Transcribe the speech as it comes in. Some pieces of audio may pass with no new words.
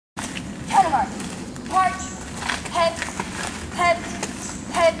Telemark. March. Head. Head.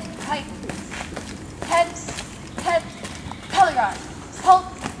 Head. Height. Head. Head. Telegraph. Hold.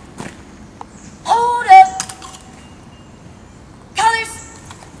 Hold up. Colors.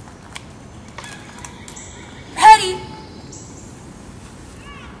 Ready.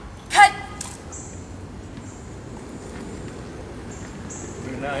 Cut.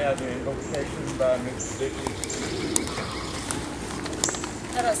 We now have the invocation by Mr. Dickey.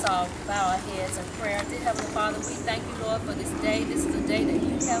 Let us all bow our heads in prayer. Dear Heavenly Father, we thank you, Lord, for this day. This is the day that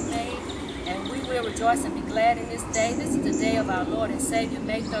you have made, and we will rejoice and be glad in this day. This is the day of our Lord and Savior,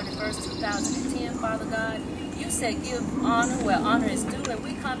 May 31st, 2010, Father God. You said give honor where honor is due, and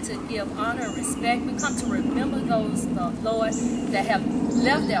we come to give honor and respect. We come to remember those, Lord, that have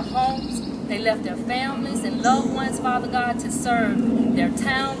left their homes, they left their families and loved ones, Father God, to serve their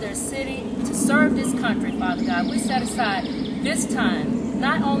town, their city, to serve this country, Father God. We set aside this time,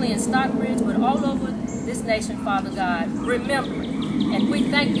 not only in Stockbridge, but all over this nation, Father God, remembering. And we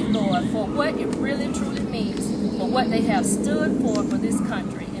thank you, Lord, for what it really truly means, for what they have stood for this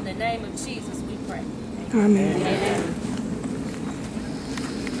country. In the name of Jesus, we pray. Amen. Amen.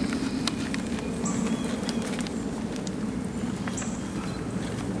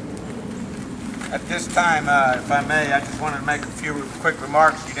 At this time, if I may, I just wanted to make a few quick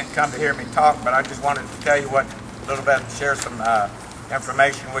remarks. You didn't come to hear me talk, but I just wanted to tell you a little bit, share some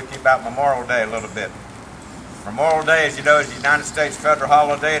information with you about Memorial Day a little bit. Memorial Day, as you know, is a United States federal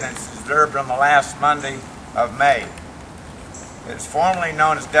holiday, and it's observed on the last Monday of May. It is formally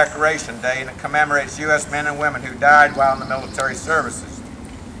known as Decoration Day, and it commemorates U.S. men and women who died while in the military services.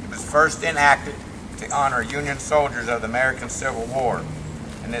 It was first enacted to honor Union soldiers of the American Civil War,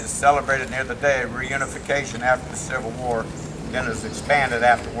 and it is celebrated near the day of reunification after the Civil War, then it was expanded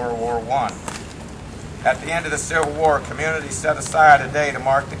after World War I. At the end of the Civil War, communities set aside a day to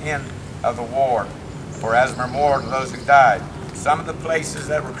mark the end of the war, or as a memorial to those who died. Some of the places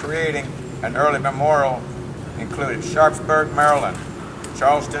that were creating an early memorial included Sharpsburg, Maryland,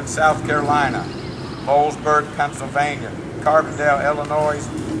 Charleston, South Carolina, Bowlesburg, Pennsylvania, Carbondale, Illinois,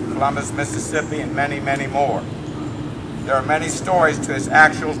 Columbus, Mississippi, and many, many more. There are many stories to its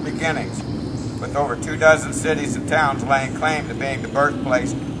actual beginnings, with over 24 cities and towns laying claim to being the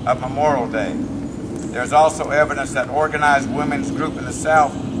birthplace of Memorial Day. There's also evidence that organized women's groups in the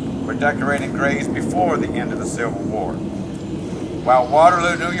South were decorating graves before the end of the Civil War. While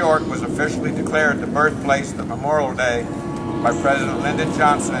Waterloo, New York was officially declared the birthplace of Memorial Day by President Lyndon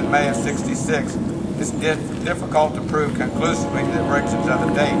Johnson in May of '66, it's difficult to prove conclusively the origins of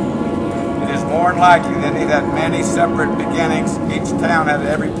the date. It is more likely than it had many separate beginnings. Each town had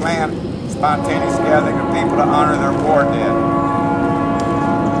every planned, spontaneous gathering of people to honor their war dead.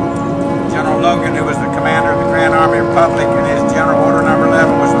 General Logan, who was the commander of the Grand Army Republic, and his General Order Number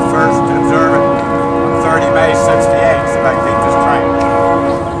 11 was the first to observe it on 30 May '68. So I keep this train.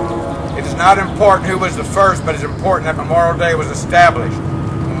 It is not important who was the first, but it's important that Memorial Day was established.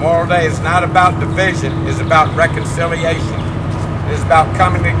 Memorial Day is not about division, it is about reconciliation. It is about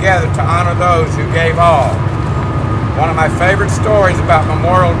coming together to honor those who gave all. One of my favorite stories about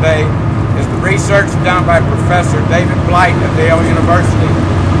Memorial Day is the research done by Professor David Blight of Yale University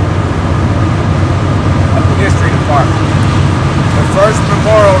at the History Department. The first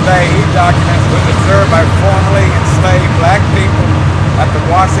Memorial Day, he documents, was observed by formerly enslaved black people at the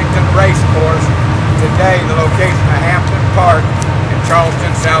Washington Race Course, today the location of Hampton Park in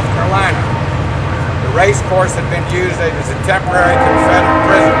Charleston, South Carolina. The race course had been used as a temporary Confederate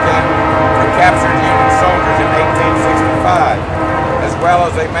prison pen for captured Union soldiers in 1865, as well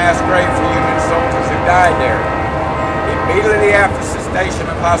as a mass grave for Union soldiers who died there. Immediately after cessation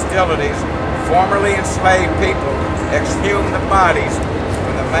of hostilities, formerly enslaved people exhumed the bodies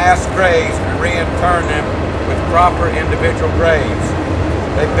from the mass graves and reinterred them with proper individual graves.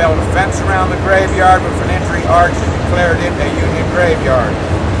 They built a fence around the graveyard with an entry arch and declared it a Union graveyard.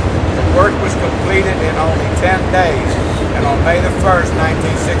 The work was completed in only 10 days, and on May the 1st,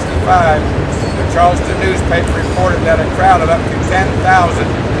 1965, the Charleston newspaper reported that a crowd of up to 10,000,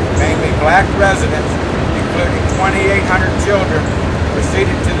 mainly black residents, including 2,800 children,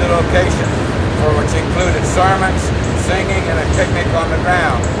 proceeded to the location, for which included sermons, singing, and a picnic on the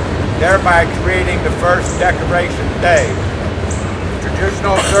ground, thereby creating the first Decoration Day. The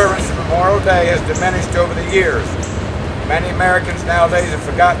traditional observance of Memorial Day has diminished over the years. Many Americans nowadays have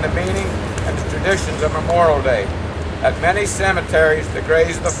forgotten the meaning and the traditions of Memorial Day. At many cemeteries, the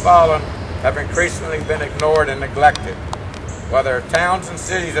graves of the fallen have increasingly been ignored and neglected. While there are towns and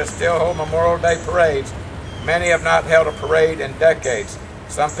cities that still hold Memorial Day parades, many have not held a parade in decades.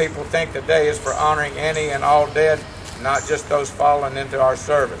 Some people think the day is for honoring any and all dead, not just those fallen into our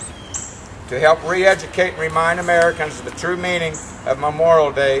service. To help re-educate and remind Americans of the true meaning of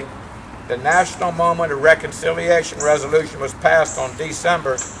Memorial Day, the National Moment of Reconciliation resolution was passed on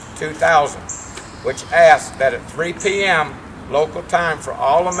December 2000, which asked that at 3 p.m. local time for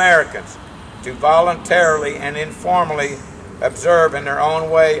all Americans to voluntarily and informally observe in their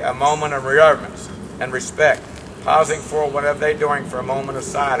own way a moment of reverence and respect, pausing for whatever they're doing for a moment of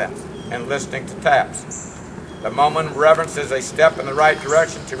silence and listening to taps. The moment of reverence is a step in the right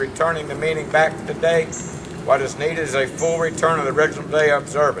direction to returning the meaning back to today. What is needed is a full return of the original day of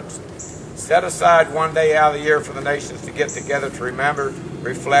observance. Set aside one day out of the year for the nations to get together to remember,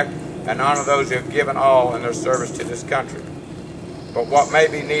 reflect, and honor those who have given all in their service to this country. But what may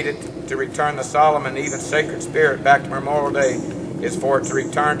be needed to return the solemn and even sacred spirit back to Memorial Day is for it to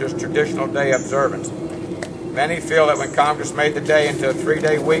return to its traditional day observance. Many feel that when Congress made the day into a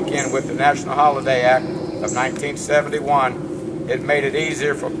 3-day weekend with the National Holiday Act of 1971, it made it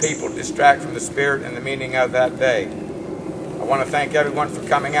easier for people to distract from the spirit and the meaning of that day. I want to thank everyone for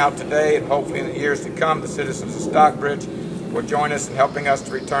coming out today, and hopefully in the years to come, the citizens of Stockbridge will join us in helping us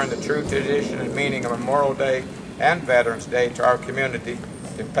to return the true tradition and meaning of Memorial Day and Veterans Day to our community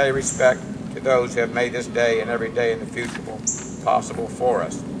and pay respect to those who have made this day and every day in the future possible for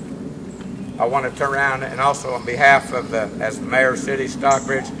us. I want to turn around and also on behalf of as the Mayor of City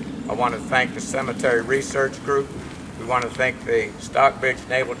Stockbridge, I want to thank the Cemetery Research Group. We want to thank the Stockbridge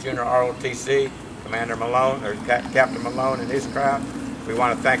Naval Junior ROTC, Commander Malone, or Captain Malone and his crowd. We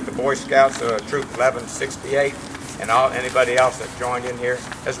want to thank the Boy Scouts, Troop 1168, and anybody else that joined in here,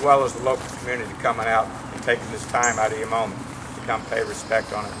 as well as the local community coming out and taking this time out of your moment to come pay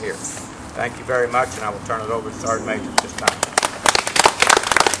respect on it here. Thank you very much, and I will turn it over to Sergeant Major at this time.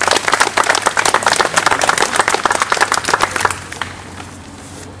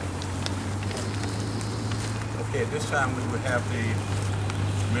 Okay, at this time we would have the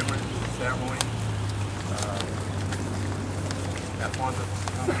memory ceremony.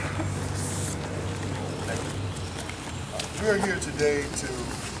 We're here today to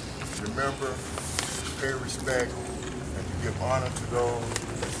remember, pay respect, and to give honor to those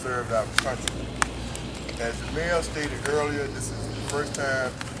that served our country. As the mayor stated earlier, this is the first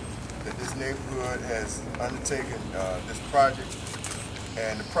time that this neighborhood has undertaken this project.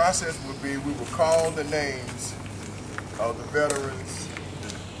 And the process will be, we will call the names of the veterans, the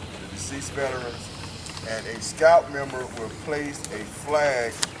deceased veterans, and a scout member will place a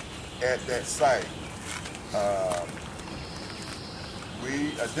flag at that site.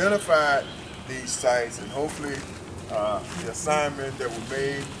 We identified these sites, and hopefully the assignment that were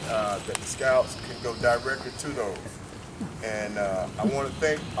made, that the scouts can go directly to those. And I want to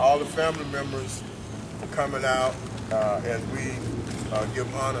thank all the family members for coming out as we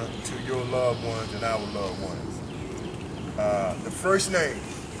give honor to your loved ones and our loved ones. The first name,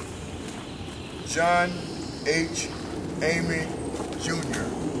 John H. Amy Jr.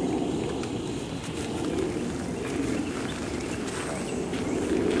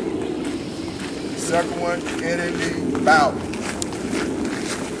 Second one, Eddie Lee Bowden.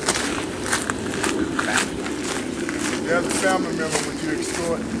 The other family member, would you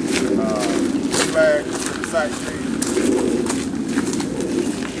escort the flag to the site, please?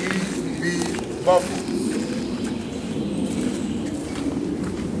 E.B. Buffalo.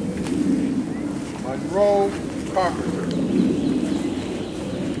 Monroe Carpenter.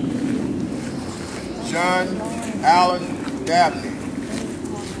 John Allen Dabney.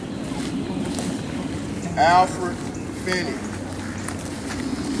 Alfred Finney.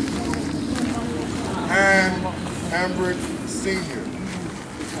 Ann Hambridge Sr.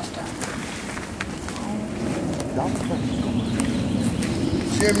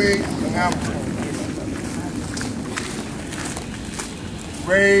 Jimmy Hambridge.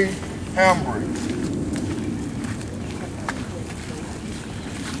 Ray Hambridge.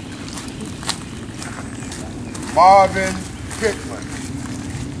 Marvin Hickman.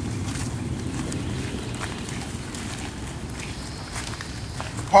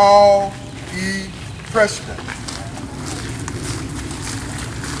 Paul E. Preston.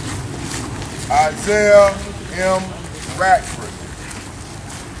 Isaiah M. Ratford.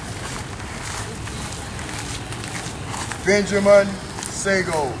 Benjamin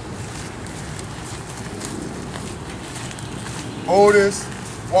Sago. Otis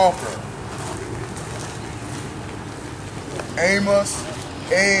Walker. Amos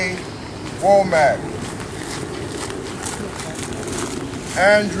A. Womack.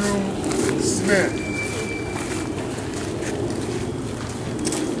 Andrew Smith.